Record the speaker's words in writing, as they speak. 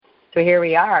So here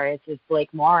we are. It's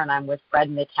Blake Moore, and I'm with Fred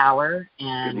Mittauer.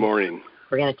 And good morning.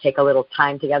 We're going to take a little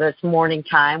time together. It's morning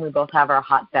time. We both have our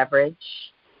hot beverage.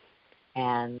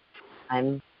 And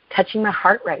I'm touching my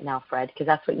heart right now, Fred, because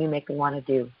that's what you make me want to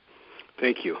do.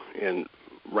 Thank you. And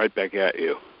right back at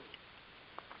you.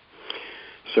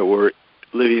 So we're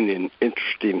living in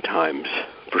interesting times,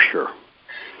 for sure.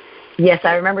 Yes,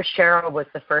 I remember Cheryl was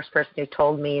the first person who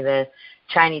told me the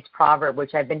Chinese proverb,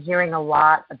 which I've been hearing a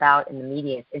lot about in the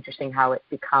media. It's interesting how it's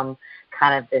become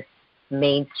kind of this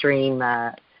mainstream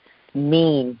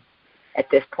meme at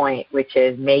this point, which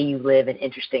is, may you live in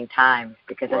interesting times,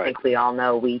 because right. I think we all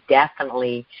know we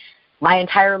definitely, my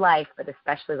entire life, but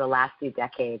especially the last few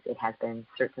decades, it has been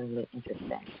certainly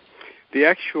interesting. The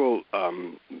actual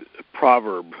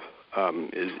proverb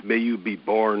is, may you be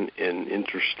born in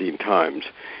interesting times.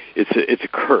 It's a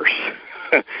curse.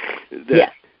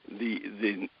 Yes.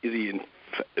 The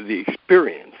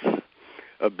experience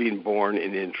of being born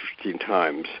in interesting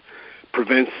times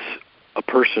prevents a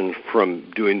person from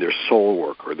doing their soul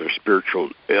work or their spiritual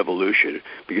evolution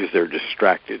because they're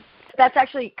distracted. That's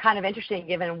actually kind of interesting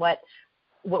given what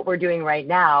we're doing right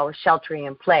now, sheltering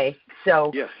in place.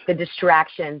 So yes. The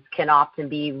distractions can often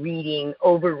be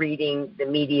overreading the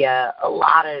media, a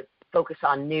lot of focus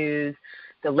on news,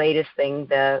 the latest thing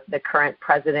the current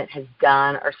president has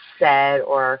done or said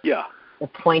or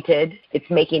appointed. It's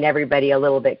making everybody a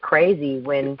little bit crazy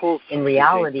when in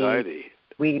reality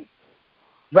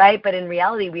but in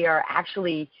reality we are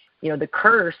actually, the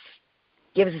curse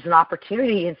gives us an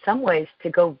opportunity in some ways to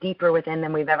go deeper within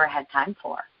than we've ever had time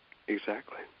for.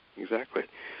 Exactly.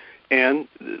 And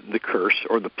the curse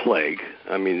or the plague,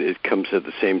 it comes at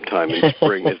the same time in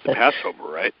spring as the Passover,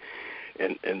 right?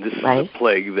 And this is a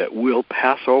plague that will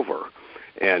pass over.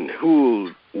 And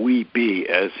who will we be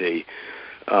as a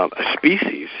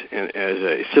species and as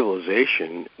a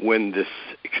civilization when this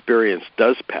experience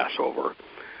does pass over?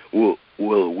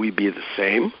 Will we be the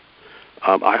same?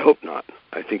 I hope not.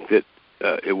 I think that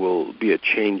it will be a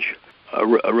change, a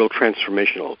real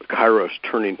transformational Kairos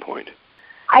turning point.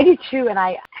 I do too, and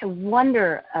I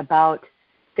wonder about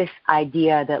this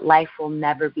idea that life will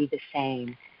never be the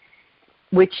same,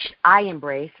 which I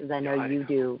embrace, as I know you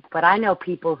do. But I know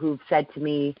people who've said to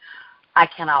me, I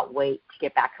cannot wait to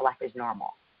get back to life as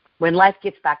normal, when life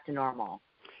gets back to normal.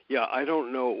 Yeah, I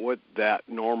don't know what that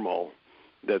normal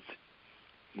that's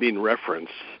being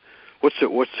referenced, what's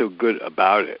so good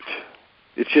about it?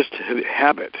 It's just a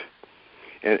habit.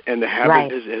 And the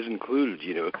habit has included,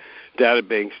 data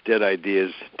banks, dead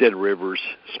ideas, dead rivers,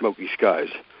 smoky skies.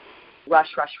 Rush,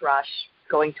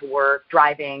 going to work,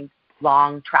 driving,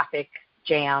 long traffic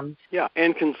jams. Yeah,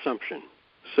 and consumption.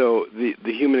 So the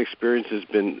human experience has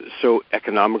been so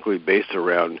economically based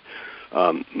around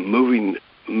moving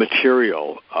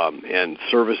material and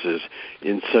services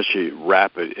in such a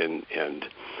rapid and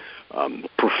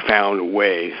profound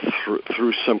way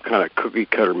through some kind of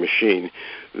cookie-cutter machine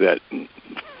that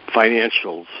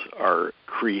financials are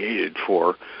created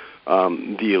for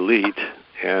the elite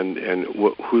and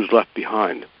who's left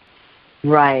behind.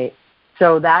 Right.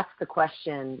 So that's the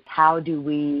question. How do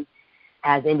we,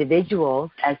 as individuals,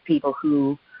 as people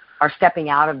who are stepping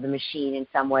out of the machine in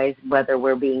some ways, whether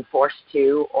we're being forced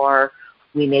to or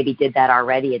we maybe did that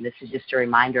already, and this is just a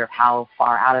reminder of how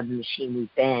far out of the machine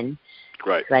we've been.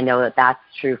 Right. Because I know that that's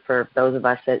true for those of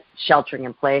us that sheltering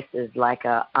in place is like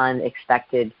a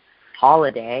unexpected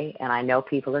holiday, and I know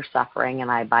people are suffering,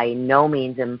 and I by no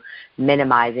means am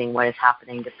minimizing what is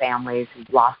happening to families who've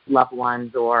lost loved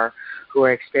ones or who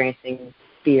are experiencing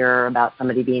fear about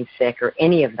somebody being sick or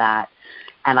any of that.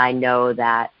 And I know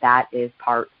that that is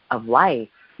part of life.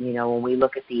 When we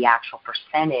look at the actual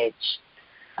percentage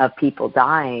of people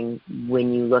dying,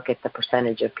 when you look at the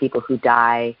percentage of people who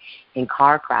die in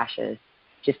car crashes,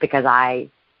 just because I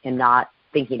am not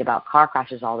thinking about car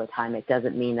crashes all the time, it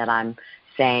doesn't mean that I'm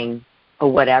saying, oh,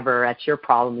 whatever, that's your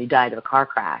problem, you died of a car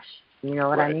crash. You know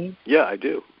what I mean? Yeah, I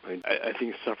do. I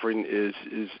think suffering is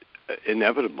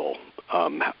inevitable.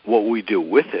 What we do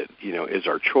with it, is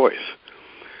our choice.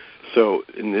 So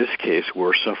in this case,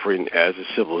 we're suffering as a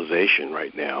civilization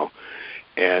right now,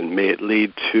 and may it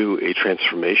lead to a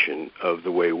transformation of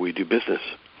the way we do business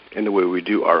and the way we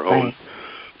do our own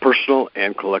personal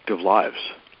and collective lives.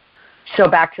 So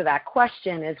back to that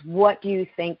question is, what do you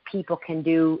think people can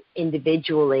do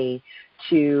individually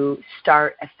to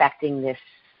start affecting this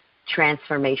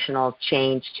transformational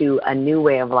change to a new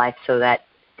way of life so that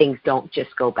things don't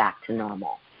just go back to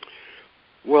normal?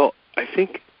 Well, I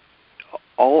think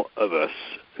all of us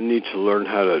need to learn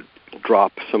how to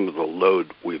drop some of the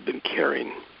load we've been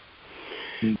carrying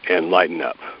and lighten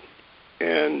up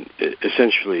and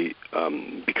essentially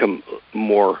become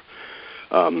more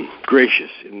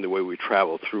gracious in the way we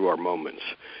travel through our moments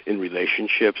in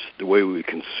relationships, the way we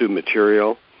consume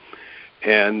material,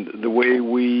 and the way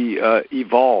we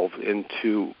evolve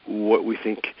into what we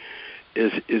think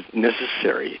is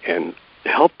necessary and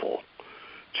helpful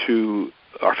to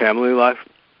our family life,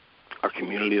 our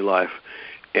community life,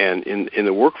 and in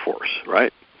the workforce,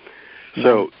 right? Mm-hmm.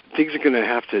 So things are going to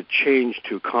have to change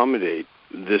to accommodate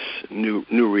this new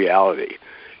reality.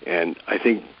 And I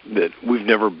think that we've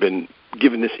never been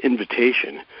given this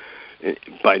invitation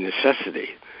by necessity.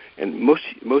 And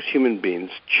most human beings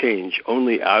change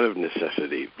only out of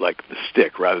necessity, like the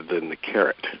stick rather than the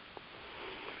carrot.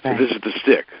 Right. So this is the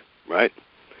stick, right?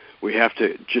 We have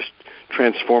to just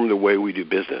transform the way we do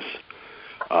business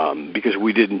because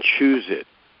we didn't choose it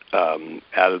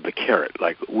out of the carrot,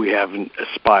 like we haven't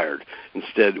aspired.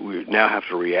 Instead, we now have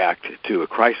to react to a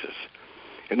crisis.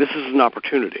 And this is an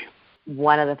opportunity.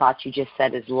 One of the thoughts you just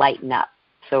said is lighten up.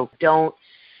 So don't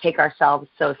take ourselves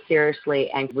so seriously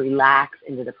and relax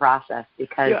into the process,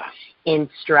 because in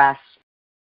stress,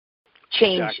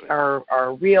 change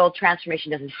or real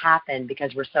transformation doesn't happen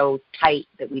because we're so tight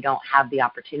that we don't have the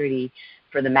opportunity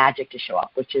for the magic to show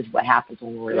up, which is what happens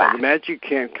when we're relaxed. The magic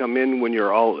can't come in when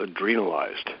you're all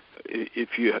adrenalized.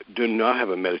 If you do not have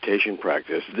a meditation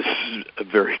practice, this is a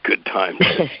very good time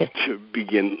to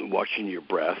begin watching your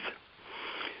breath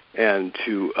and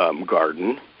to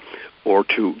garden or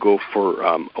to go for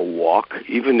a walk,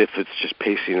 even if it's just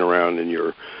pacing around in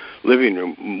your living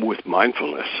room with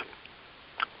mindfulness.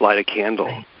 Light a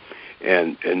candle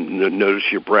and notice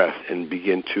your breath and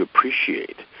begin to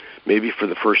appreciate, maybe for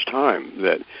the first time,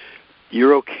 that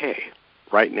you're okay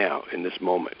right now in this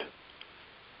moment.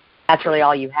 That's really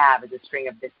all you have is a string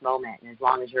of this moment. And as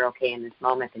long as you're okay in this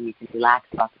moment, then you can relax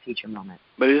about the future moment.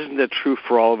 But isn't that true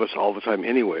for all of us all the time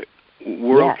anyway?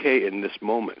 We're okay in this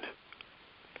moment.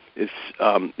 It's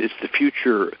the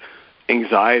future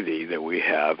anxiety that we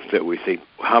have, that we think,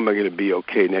 how am I going to be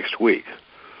okay next week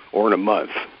or in a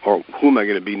month, or who am I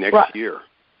going to be next year?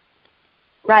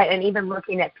 Right, and even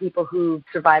looking at people who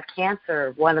survive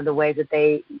cancer, one of the ways that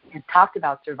they have talked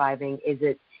about surviving is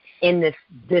that in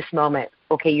this moment,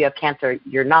 okay, you have cancer,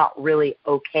 you're not really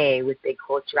okay, with big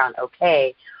quotes around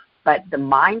okay, but the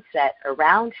mindset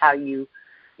around how you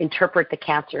interpret the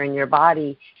cancer in your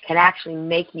body can actually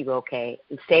make you okay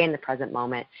and stay in the present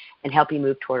moment and help you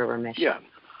move toward a remission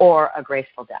or a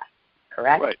graceful death,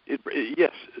 correct? Right,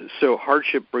 yes. So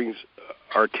hardship brings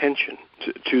our attention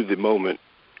to the moment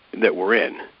that we're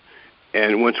in.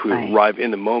 And once we arrive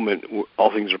in the moment,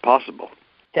 all things are possible.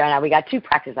 So now we got two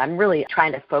practices. I'm really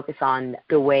trying to focus on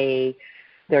the way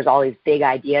there's all these big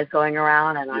ideas going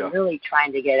around, and I'm really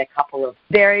trying to get a couple of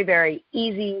very, very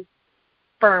easy,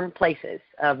 firm places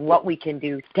of what we can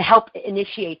do to help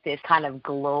initiate this kind of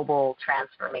global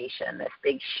transformation, this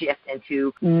big shift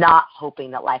into not hoping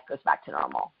that life goes back to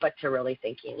normal, but to really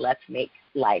thinking, let's make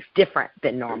life different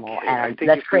than normal, and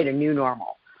let's create a new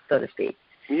normal, so to speak.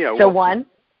 Yeah, so one,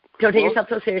 don't take yourself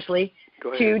so seriously.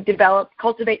 Two,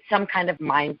 cultivate some kind of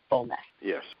mindfulness.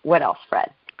 Yes. What else,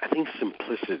 Fred? I think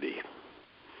simplicity.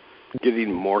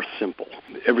 Getting more simple.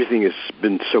 Everything has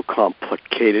been so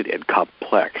complicated and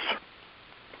complex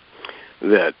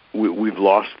that we've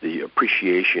lost the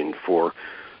appreciation for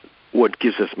what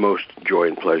gives us most joy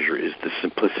and pleasure is the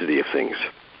simplicity of things.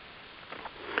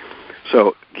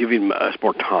 So giving us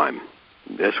more time.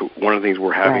 That's one of the things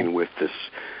we're having with this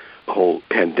whole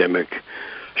pandemic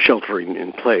sheltering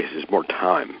in place is more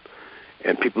time.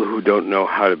 And people who don't know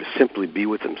how to simply be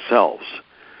with themselves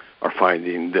are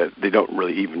finding that they don't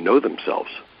really even know themselves.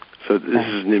 So this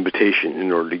is an invitation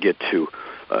in order to get to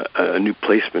a new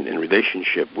placement in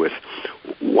relationship with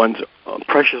one's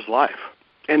precious life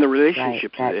and the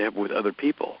relationships that they have with other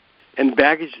people and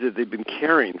baggage that they've been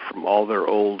carrying from all their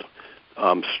old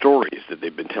stories that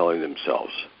they've been telling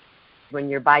themselves. When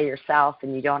you're by yourself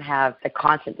and you don't have the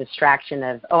constant distraction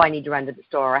of, I need to run to the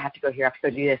store, I have to go here, I have to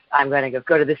go do this, I'm going to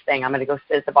go to this thing, I'm going to go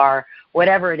sit at the bar,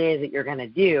 whatever it is that you're going to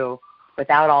do,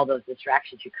 without all those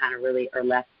distractions, you kind of really are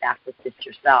left back with just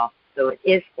yourself. So it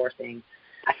is forcing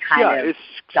a kind of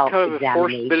self-examination. Yeah, it's kind of a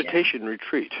forced meditation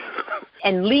retreat.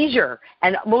 And leisure.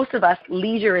 And most of us,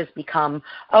 leisure has become,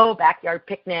 backyard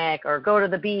picnic or go to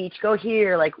the beach, go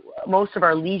here. Like most of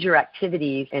our leisure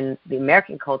activities in the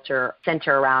American culture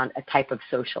center around a type of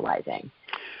socializing.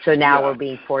 So now we're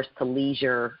being forced to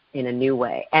leisure in a new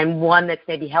way. And one that's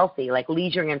maybe healthy, like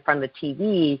leisuring in front of the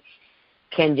TV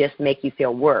can just make you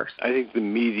feel worse. I think the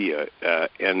media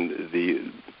and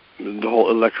the whole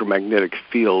electromagnetic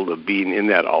field of being in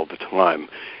that all the time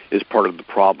is part of the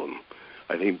problem.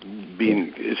 I think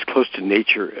being as close to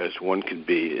nature as one can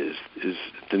be is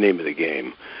the name of the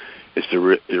game. Is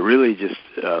to really just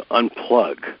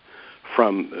unplug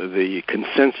from the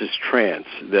consensus trance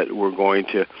that we're going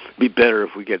to be better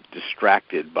if we get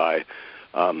distracted by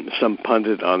some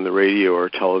pundit on the radio or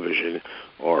television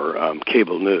or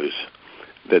cable news,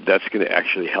 that's going to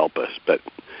actually help us. But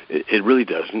it really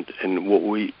doesn't. And what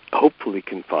we hopefully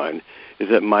can find is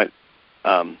that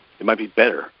it might be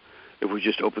better if we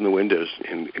just open the windows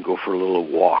and go for a little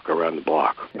walk around the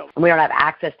block. We don't have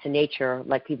access to nature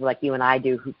like people like you and I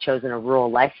do who've chosen a rural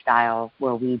lifestyle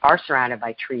where we are surrounded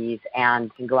by trees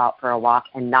and can go out for a walk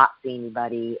and not see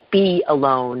anybody, be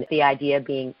alone. The idea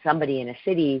being somebody in a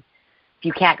city, if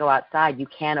you can't go outside, you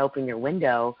can open your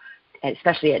window,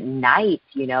 especially at night,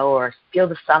 or feel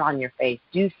the sun on your face,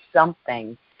 do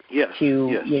something. Yes.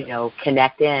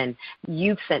 Connect in.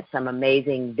 You've sent some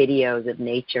amazing videos of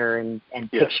nature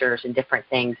and pictures and different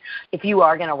things. If you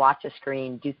are going to watch a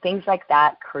screen, do things like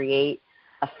that create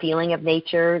a feeling of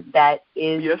nature that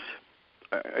is... Yes.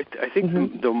 I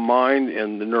think the mind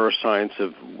and the neuroscience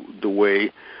of the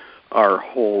way our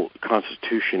whole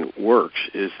constitution works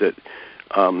is that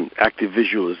active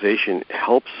visualization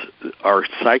helps our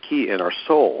psyche and our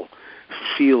soul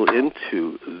feel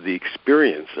into the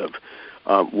experience of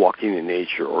walking in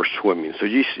nature or swimming. So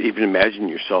just even imagine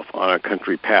yourself on a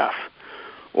country path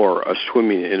or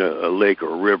swimming in a lake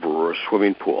or a river or a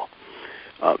swimming pool.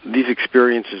 These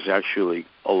experiences actually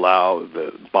allow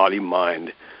the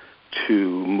body-mind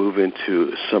to move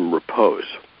into some repose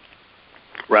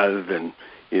rather than,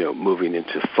 moving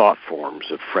into thought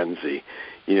forms of frenzy,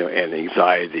 and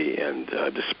anxiety and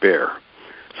despair.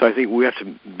 So I think we have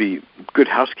to be good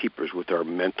housekeepers with our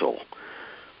mental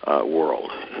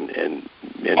world and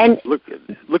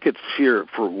look at fear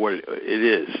for what it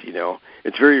is.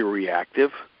 It's very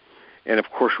reactive, and of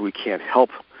course we can't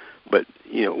help but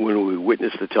when we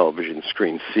witness the television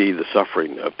screen, see the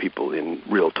suffering of people in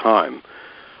real time.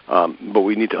 But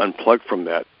we need to unplug from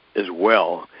that as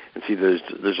well and see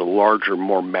there's a larger,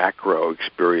 more macro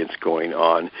experience going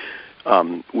on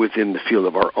within the field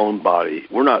of our own body.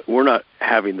 We're not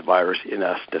having the virus in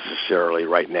us necessarily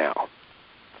right now.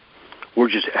 We're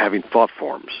just having thought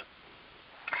forms.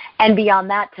 And beyond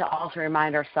that, to also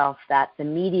remind ourselves that the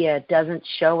media doesn't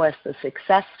show us the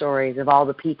success stories of all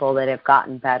the people that have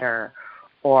gotten better,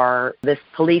 or this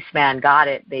policeman got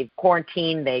it, they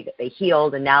quarantined, they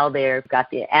healed, and now they've got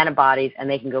the antibodies and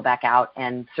they can go back out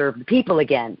and serve the people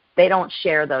again. They don't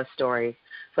share those stories.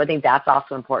 So I think that's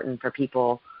also important for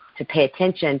people to pay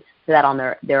attention to that on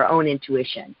their own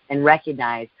intuition and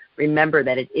remember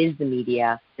that it is the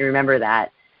media, and remember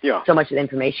that so much of the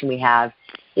information we have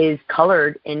is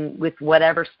colored with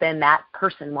whatever spin that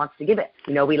person wants to give it.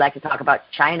 We like to talk about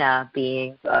China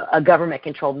being a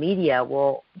government-controlled media.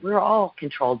 Well, we're all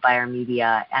controlled by our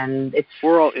media, and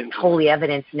we're all totally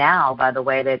evidenced now by the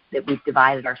way that we've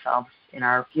divided ourselves in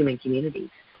our human communities.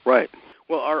 Right.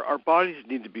 Well, our bodies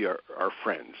need to be our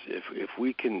friends. If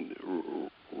we can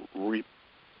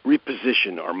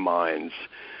reposition our minds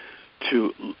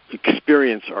to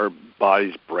experience our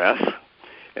body's breath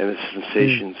and the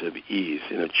sensations of ease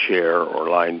in a chair or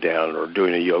lying down or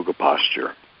doing a yoga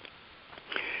posture,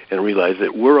 and realize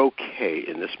that we're okay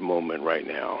in this moment right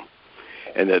now,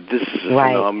 and that this is a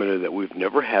phenomenon that we've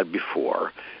never had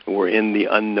before, and we're in the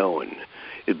unknown.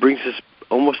 It brings us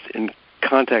almost in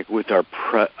contact with our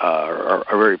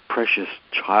very precious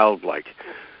childlike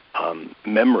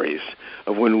memories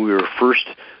of when we were first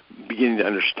beginning to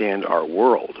understand our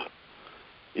world.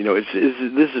 This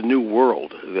is a new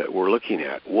world that we're looking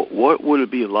at. What would it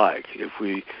be like if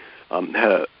we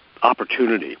had an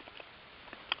opportunity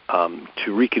to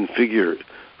reconfigure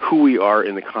who we are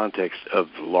in the context of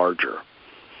the larger?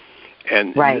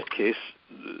 And in this case,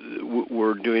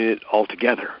 we're doing it all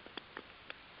together.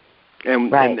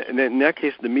 And in that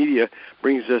case, the media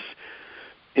brings us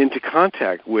into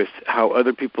contact with how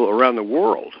other people around the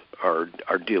world are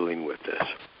dealing with this.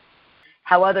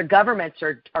 How other governments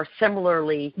are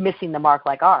similarly missing the mark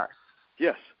like ours.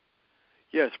 Yes,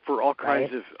 for all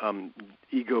kinds of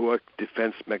egoic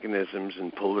defense mechanisms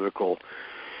and political,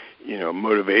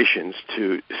 motivations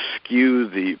to skew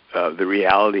the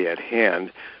reality at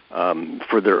hand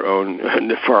for their own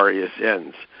nefarious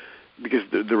ends. Because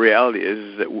the reality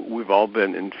is that we've all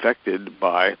been infected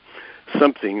by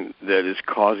something that is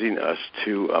causing us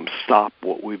to stop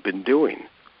what we've been doing.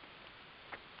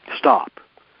 Stop.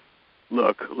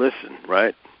 Look, listen,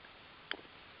 right?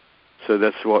 So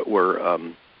that's what we're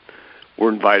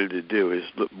invited to do. Is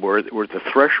we're at the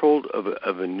threshold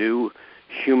of a new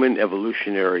human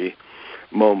evolutionary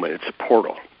moment. It's a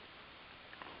portal,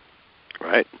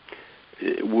 right?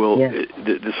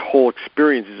 This whole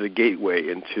experience is a gateway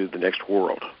into the next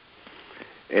world,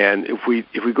 And if we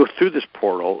go through this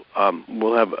portal,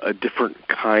 we'll have a different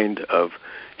kind of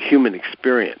human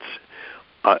experience.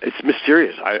 It's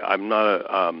mysterious. I'm not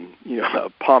a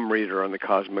palm reader on the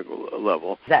cosmic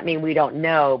level. Does that mean we don't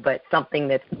know, but something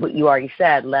that's what you already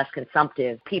said, less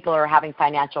consumptive? People are having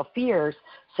financial fears,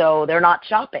 so they're not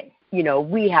shopping.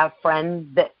 We have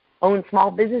friends that own small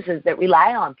businesses that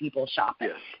rely on people shopping,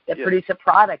 that produce a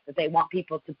product that they want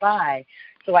people to buy.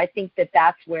 So I think that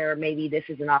that's where maybe this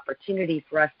is an opportunity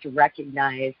for us to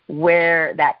recognize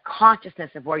where that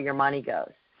consciousness of where your money goes.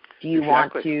 Do you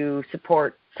want to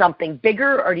support something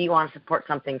bigger, or do you want to support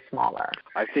something smaller?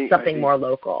 I think more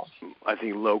local. I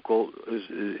think local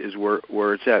is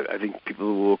where it's at. I think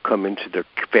people will come into their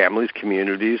families,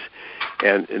 communities,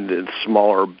 and in the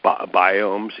smaller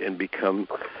biomes and become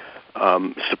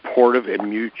supportive and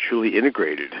mutually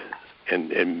integrated,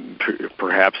 and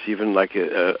perhaps even like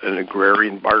an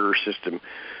agrarian barter system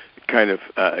kind of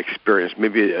experience,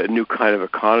 maybe a new kind of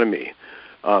economy.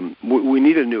 We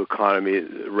need a new economy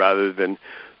rather than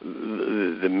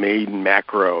the main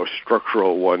macro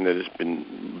structural one that has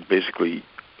been basically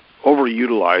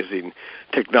overutilizing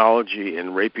technology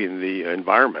and raping the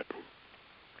environment.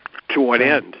 To what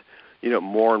end?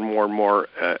 More and more and more.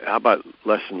 How about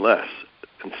less and less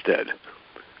instead?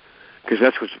 Because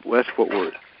that's what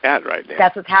we're at right now.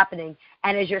 That's what's happening.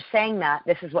 And as you're saying that,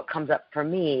 this is what comes up for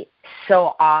me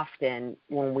so often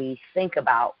when we think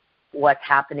about what's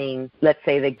happening, let's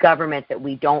say the government that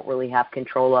we don't really have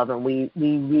control of, and we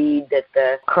read that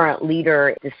the current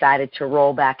leader decided to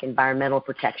roll back environmental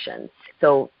protections.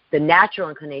 So the natural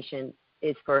inclination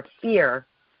is for fear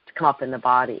to come up in the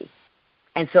body.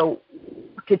 And so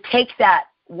to take that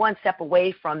one step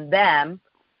away from them,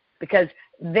 because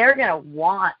they're going to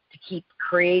want to keep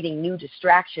creating new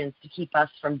distractions to keep us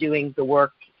from doing the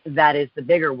work that is the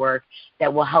bigger work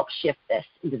that will help shift this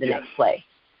into the next place.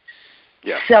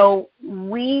 Yeah. So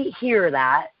we hear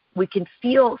that. We can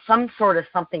feel some sort of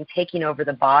something taking over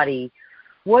the body.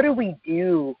 What do we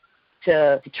do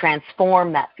to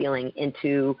transform that feeling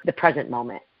into the present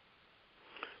moment?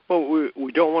 Well,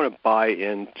 we don't want to buy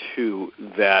into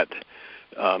that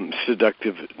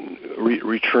seductive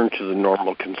return to the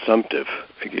normal consumptive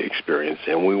experience,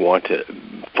 and we want to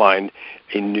find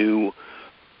a new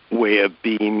way of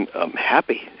being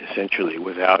happy, essentially,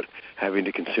 without having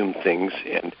to consume things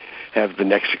and have the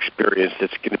next experience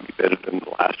that's going to be better than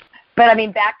the last. But, I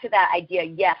mean, back to that idea,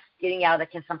 yes, getting out of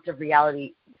the consumptive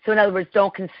reality. So, in other words,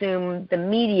 don't consume the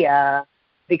media,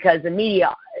 because the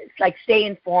media, it's like stay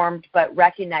informed, but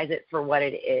recognize it for what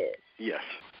it is. Yes.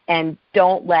 And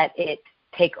don't let it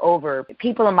take over.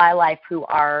 People in my life who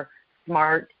are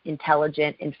smart,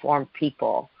 intelligent, informed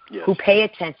people, who pay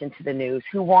attention to the news,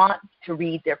 who want to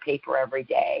read their paper every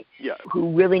day,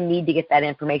 who really need to get that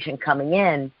information coming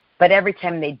in, but every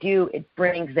time they do, it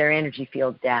brings their energy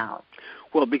field down.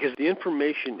 Well, because the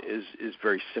information is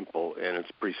very simple and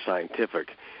it's pretty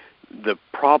scientific. The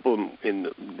problem in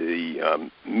the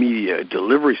media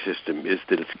delivery system is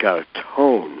that it's got a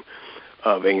tone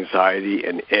of anxiety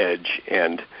and edge,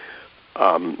 and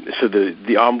so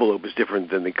the envelope is different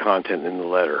than the content in the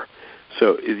letter.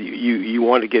 So you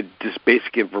want to get this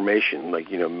basic information,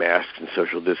 like masks and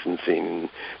social distancing and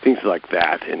things like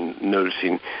that, and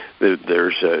noticing that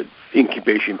there's a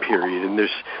incubation period and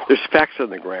there's facts on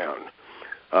the ground.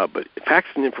 But facts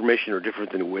and information are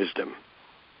different than wisdom.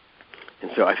 And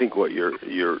so I think what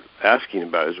you're asking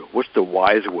about is what's the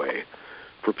wise way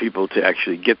for people to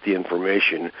actually get the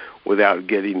information without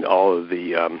getting all of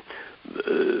the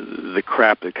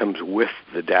crap that comes with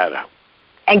the data.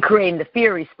 And creating the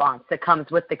fear response that comes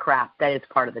with the crap that is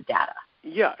part of the data.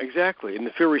 Yeah, exactly. And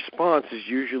the fear response is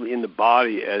usually in the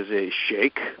body as a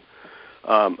shake,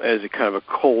 as a kind of a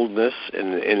coldness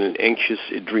and an anxious,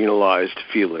 adrenalized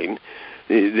feeling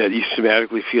that you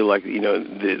somatically feel like,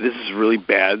 this is really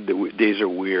bad, the days are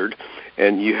weird,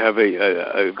 and you have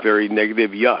a very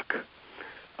negative yuck.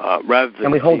 Rather than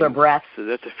and we hold our breath. So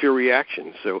that's a fear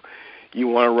reaction. So you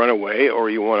want to run away, or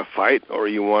you want to fight, or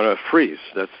you want to freeze.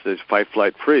 That's the fight,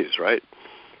 flight, freeze, right?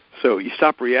 So you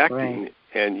stop reacting,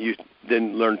 and you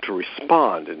then learn to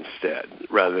respond instead,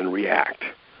 rather than react.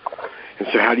 And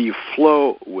so how do you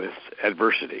flow with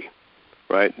adversity,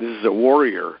 right? This is a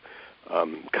warrior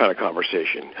kind of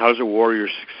conversation. How does a warrior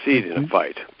succeed in a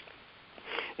fight?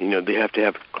 They have to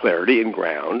have clarity and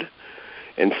ground,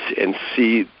 and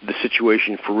see the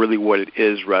situation for really what it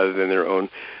is, rather than their own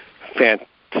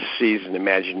fantasies and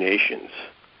imaginations.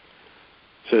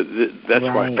 So that's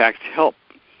why facts help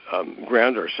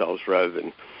ground ourselves rather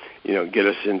than, get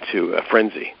us into a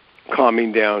frenzy.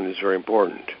 Calming down is very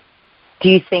important. Do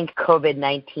you think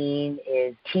COVID-19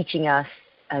 is teaching us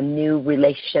a new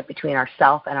relationship between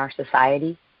ourselves and our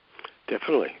society?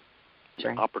 Definitely.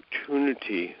 Sure. An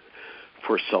opportunity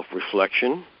for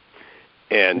self-reflection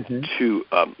and to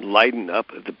lighten up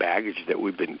the baggage that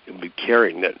we've been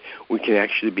carrying, that we can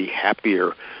actually be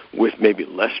happier with maybe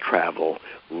less travel,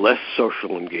 less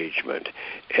social engagement,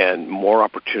 and more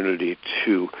opportunity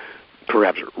to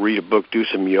perhaps read a book, do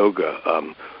some yoga,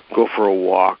 go for a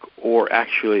walk, or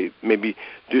actually maybe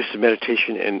do some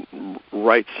meditation and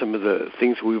write some of the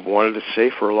things we've wanted to say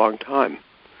for a long time,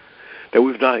 that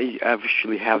we've not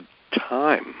actually had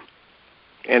time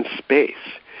and space.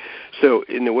 So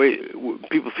in a way,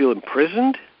 people feel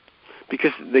imprisoned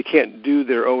because they can't do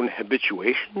their own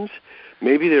habituations.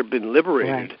 Maybe they've been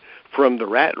liberated from the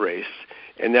rat race,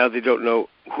 and now they don't know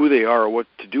who they are or what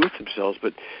to do with themselves.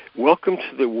 But welcome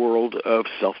to the world of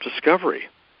self-discovery.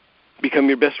 Become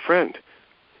your best friend.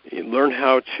 You learn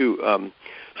how to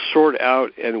sort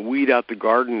out and weed out the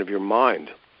garden of your mind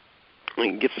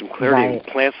and get some clarity and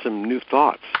plant some new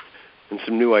thoughts and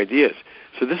some new ideas.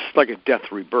 So this is like a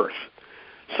death rebirth.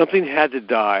 Something had to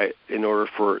die in order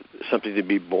for something to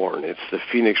be born. It's the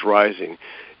phoenix rising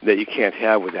that you can't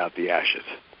have without the ashes.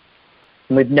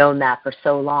 We've known that for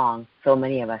so long. So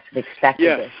many of us have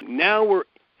expected this. Yes, now we're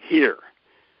here.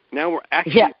 Now we're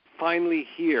actually finally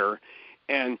here.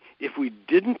 And if we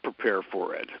didn't prepare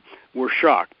for it, we're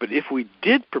shocked. But if we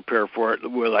did prepare for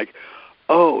it, we're like,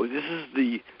 oh, this is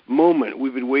the moment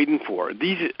we've been waiting for.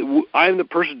 I'm the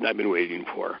person I've been waiting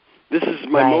for. This is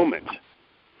my moment.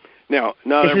 Now,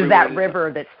 this is that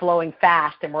river that's flowing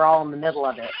fast, and we're all in the middle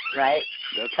of it, right?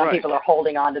 That's Some people are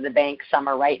holding on to the bank, some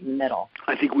are right in the middle.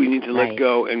 I think we need to let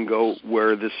go and go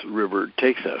where this river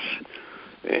takes us,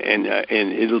 and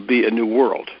it'll be a new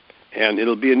world, and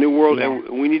it'll be a new world,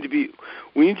 and we need to be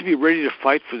ready to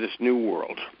fight for this new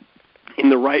world in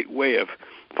the right way of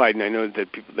fighting. I know that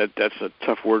that's a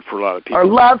tough word for a lot of people. Or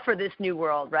love for this new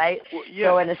world, right? Well,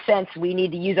 So in a sense, we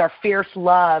need to use our fierce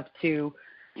love to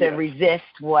resist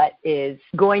what is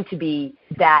going to be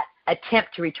that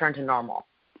attempt to return to normal.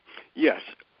 Yes.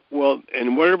 Well,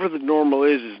 and whatever the normal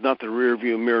is not the rear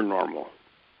view mirror normal.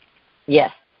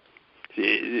 Yes.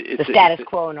 The status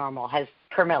quo normal has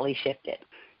permanently shifted.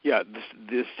 Yeah,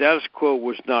 the status quo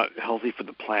was not healthy for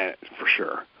the planet, for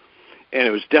sure. And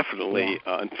it was definitely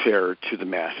unfair to the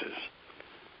masses.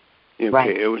 It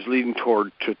was leading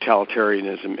toward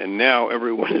totalitarianism, and now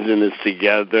everyone is in this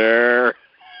together.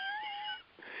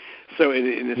 So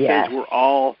in a sense, we're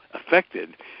all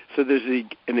affected. So there's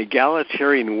an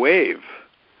egalitarian wave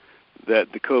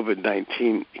that the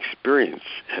COVID-19 experience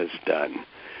has done,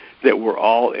 that we're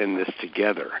all in this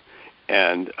together.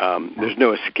 And there's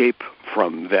no escape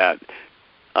from that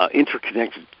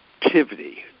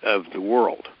interconnectivity of the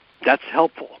world. That's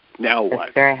helpful. Now what?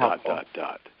 That's very helpful. ...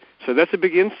 So that's a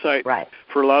big insight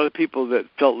for a lot of people that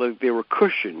felt like they were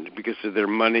cushioned because of their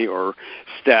money or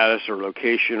status or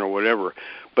location or whatever.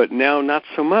 But now not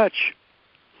so much,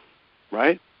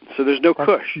 right? So there's no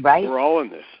cush. Right. We're all in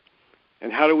this.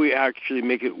 And how do we actually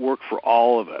make it work for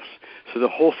all of us? So the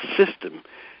whole system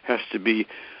has to be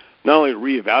not only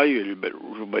reevaluated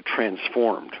but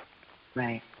transformed.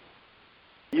 Right.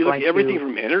 You look at everything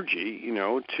from energy,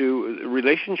 to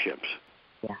relationships.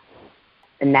 Yeah.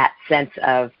 In that sense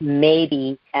of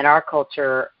maybe in our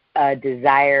culture a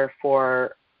desire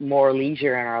for more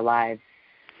leisure in our lives,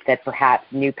 that perhaps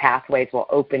new pathways will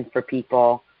open for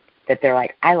people, that they're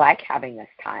like, I like having this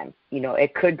time.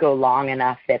 It could go long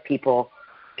enough that people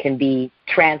can be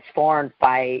transformed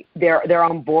by their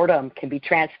own boredom, can be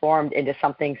transformed into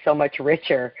something so much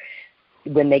richer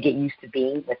when they get used to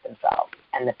being with themselves,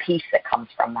 and the peace that comes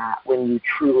from that when you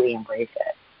truly embrace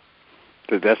it.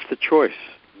 But that's the choice,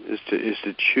 is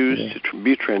to choose to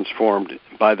be transformed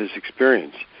by this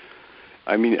experience.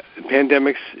 I mean,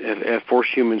 pandemics have forced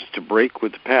humans to break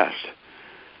with the past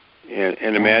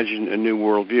and imagine a new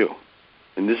worldview.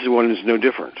 And this one is no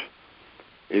different.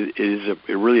 It is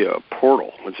really a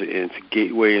portal. It's a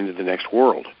gateway into the next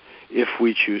world if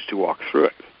we choose to walk through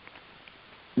it.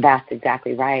 That's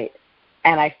exactly right.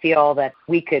 And I feel that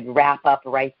we could wrap up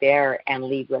right there and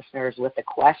leave listeners with a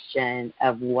question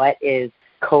of what is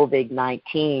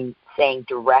COVID-19 saying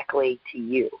directly to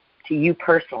you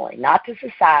personally, not to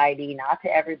society, not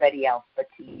to everybody else, but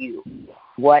to you.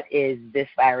 What is this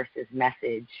virus's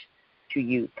message to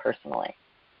you personally?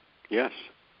 Yes.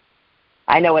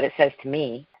 I know what it says to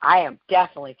me. I am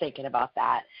definitely thinking about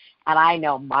that. And I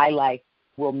know my life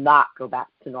will not go back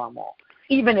to normal,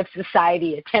 even if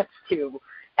society attempts to.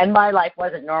 And my life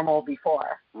wasn't normal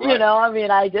before. Right.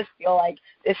 I just feel like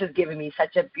this has given me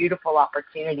such a beautiful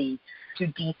opportunity to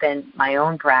deepen my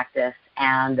own practice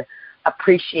and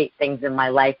appreciate things in my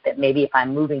life that maybe if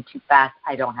I'm moving too fast,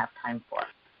 I don't have time for.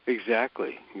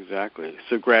 Exactly.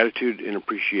 So gratitude and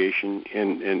appreciation,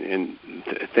 and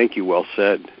thank you, well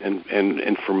said.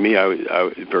 And for me,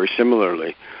 I very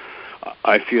similarly,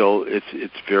 I feel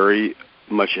it's very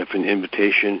much of an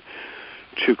invitation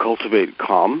to cultivate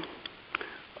calm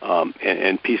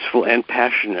and peaceful and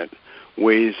passionate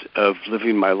ways of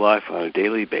living my life on a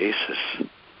daily basis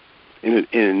in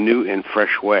a new and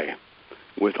fresh way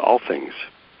with all things.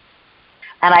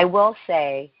 And I will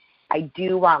say, I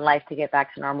do want life to get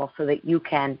back to normal so that you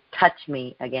can touch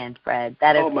me again, Fred.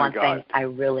 That is one thing I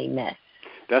really miss.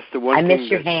 That's the one thing. I miss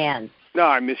your hands. No,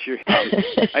 I miss your hands.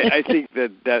 I think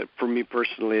that for me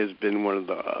personally has been one of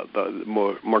the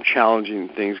more challenging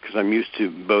things, because I'm used to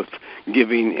both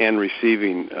giving and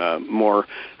receiving more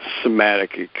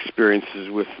somatic experiences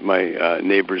with my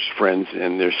neighbors, friends,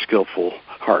 and their skillful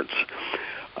hearts.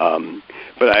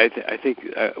 But I think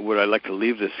what I'd like to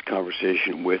leave this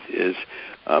conversation with is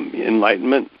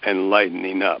enlightenment and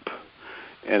lightening up.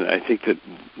 And I think that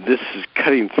this is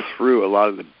cutting through a lot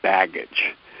of the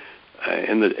baggage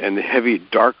and the heavy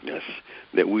darkness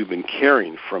that we've been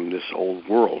carrying from this old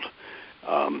world.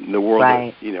 The world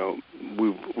right. that,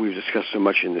 we've discussed so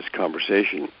much in this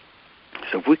conversation.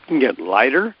 So if we can get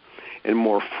lighter and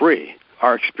more free,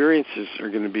 our experiences are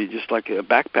going to be just like a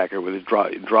backpacker where it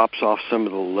drops off some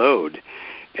of the load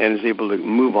and is able to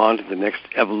move on to the next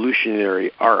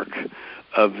evolutionary arc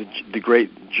of the great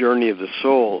journey of the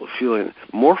soul, feeling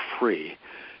more free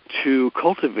to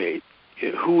cultivate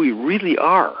who we really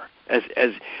are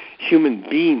as human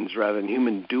beings rather than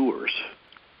human doers.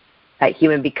 Right,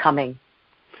 human becoming.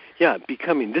 Yeah,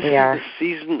 becoming. This is the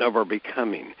season of our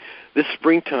becoming. This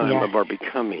springtime of our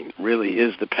becoming really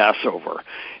is the Passover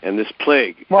and this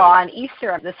plague. Well, on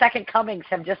Easter, the second comings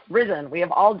have just risen. We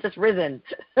have all just risen.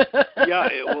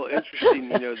 Interesting,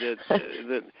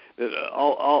 that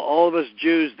all of us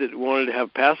Jews that wanted to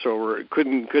have Passover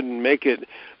couldn't make it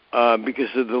because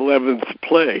of the 11th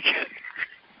plague.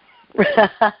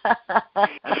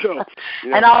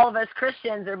 And all of us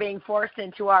Christians are being forced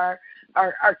into our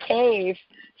cave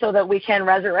so that we can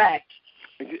resurrect.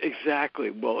 Exactly.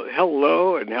 Well,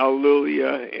 hello and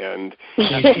hallelujah and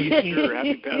happy Easter,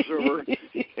 happy Passover,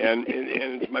 and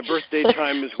it's my birthday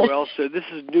time as well. So this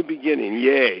is new beginning.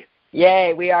 Yay!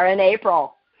 Yay! We are in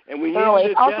April. And we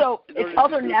it's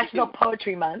also National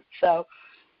Poetry Month, so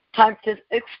time to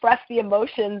express the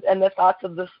emotions and the thoughts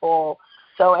of the soul.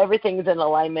 So everything's in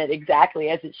alignment exactly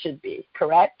as it should be.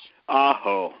 Correct?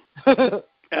 Aho.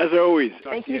 As always.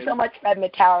 Thank you so much, Fred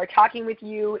Mattauer. Talking with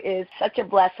you is such a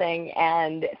blessing,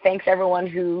 and thanks everyone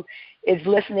who is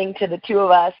listening to the two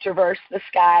of us traverse the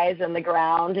skies and the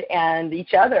ground and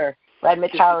each other. Fred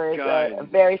Mattauer is a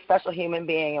very special human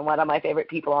being and one of my favorite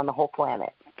people on the whole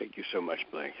planet. Thank you so much,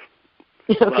 Blake.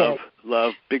 Okay.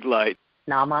 Love, big light.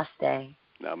 Namaste.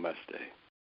 Namaste.